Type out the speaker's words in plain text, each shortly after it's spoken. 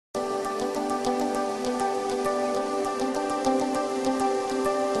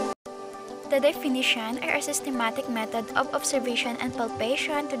definition are a systematic method of observation and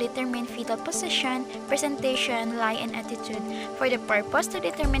palpation to determine fetal position, presentation, lie, and attitude for the purpose to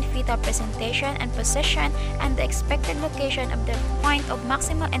determine fetal presentation and position and the expected location of the point of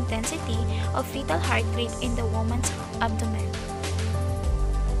maximal intensity of fetal heart rate in the woman's abdomen.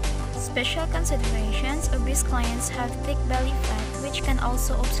 Special considerations: obese clients have thick belly fat, which can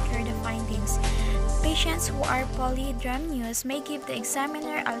also obscure the findings. Patients who are polydramnios may give the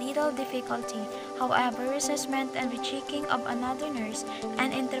examiner a little difficulty. However, reassessment and rechecking of another nurse and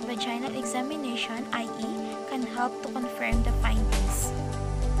intravaginal examination, i.e., can help to confirm the findings.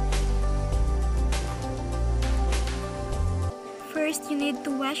 First, you need to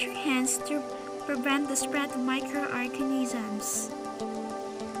wash your hands to prevent the spread of microorganisms.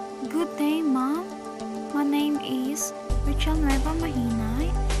 Good day, Mom. My name is Rachel Nueva Mahinay.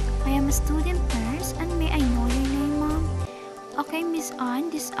 I am a student nurse, and may I know your name, Mom? Okay, Miss Ann,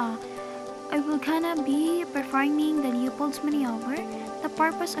 I will gonna be performing the Leopold's maneuver. The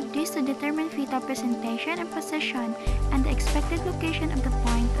purpose of this to determine fetal presentation and position and the expected location of the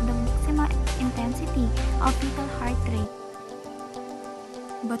point of the maximal intensity of fetal heart rate.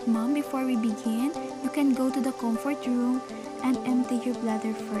 But Mom, before we begin, you can go to the comfort room and empty your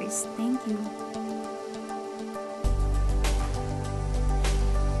bladder first. Thank you.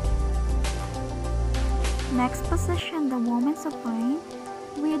 Next position, the woman supine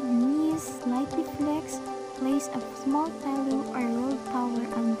with knees slightly flexed. Place a small pillow or rolled towel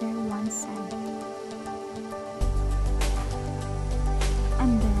under one side.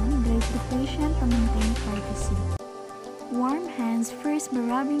 And then drape the patient to maintain privacy. Warm hands first by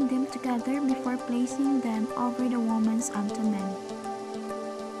rubbing them together before placing them over the woman's abdomen.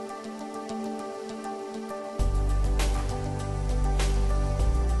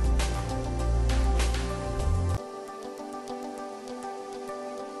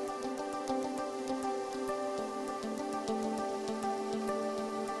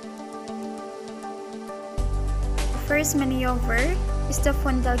 First maneuver is the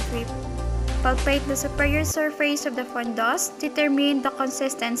fundal grip. Palpate the superior surface of the fundus, determine the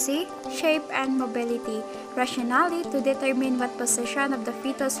consistency, shape, and mobility. Rationally, to determine what position of the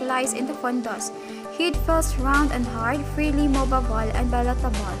fetus lies in the fundus. Head feels round and hard, freely movable and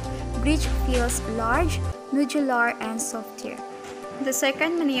palatable. Bridge feels large, nodular, and soft here. The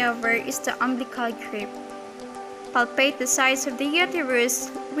second maneuver is the umbilical grip. Palpate the sides of the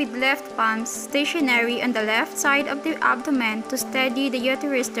uterus with left palms stationary on the left side of the abdomen to steady the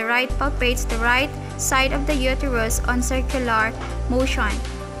uterus. The right palpates the right side of the uterus on circular motion.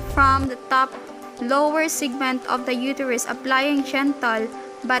 From the top lower segment of the uterus, applying gentle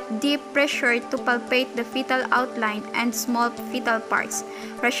but deep pressure to palpate the fetal outline and small fetal parts.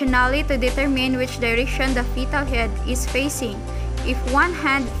 Rationally, to determine which direction the fetal head is facing. If one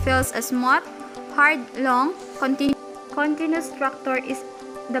hand feels a smooth, hard, long, continuous structure is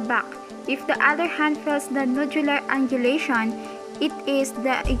the back. If the other hand feels the nodular angulation, it is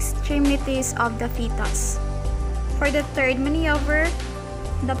the extremities of the fetus. For the third maneuver,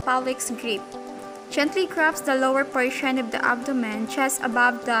 the pelvis grip. Gently grasp the lower portion of the abdomen, chest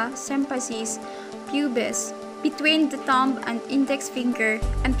above the symphysis pubis, between the thumb and index finger,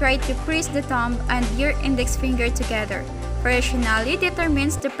 and try to press the thumb and your index finger together. Rationally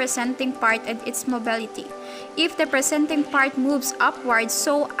determines the presenting part and its mobility. If the presenting part moves upwards,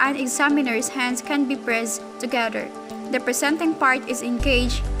 so an examiner's hands can be pressed together. The presenting part is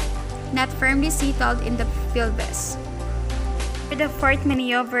engaged, not firmly settled in the pelvis. For the fourth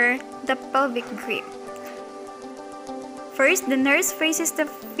maneuver, the pelvic grip. First, the nurse faces the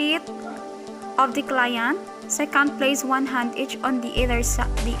feet of the client. Second, place one hand each on the either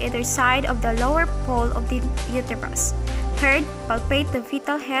side of the lower pole of the uterus. Third, palpate the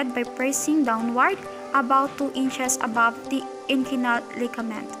fetal head by pressing downward about 2 inches above the inguinal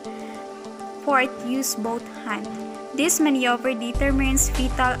ligament. Fourth, use both hands. This maneuver determines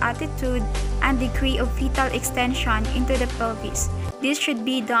fetal attitude and degree of fetal extension into the pelvis. This should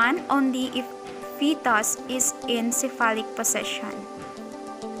be done only if fetus is in cephalic position.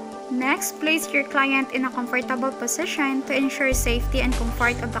 Next, place your client in a comfortable position to ensure safety and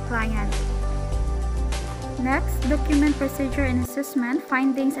comfort of the client. Next, document procedure and assessment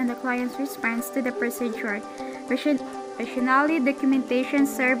findings and the client's response to the procedure. Rationally, documentation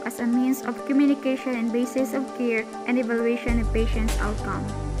serves as a means of communication and basis of care and evaluation of patient's outcome.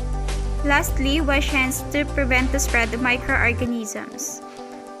 Lastly, wash hands to prevent the spread of microorganisms.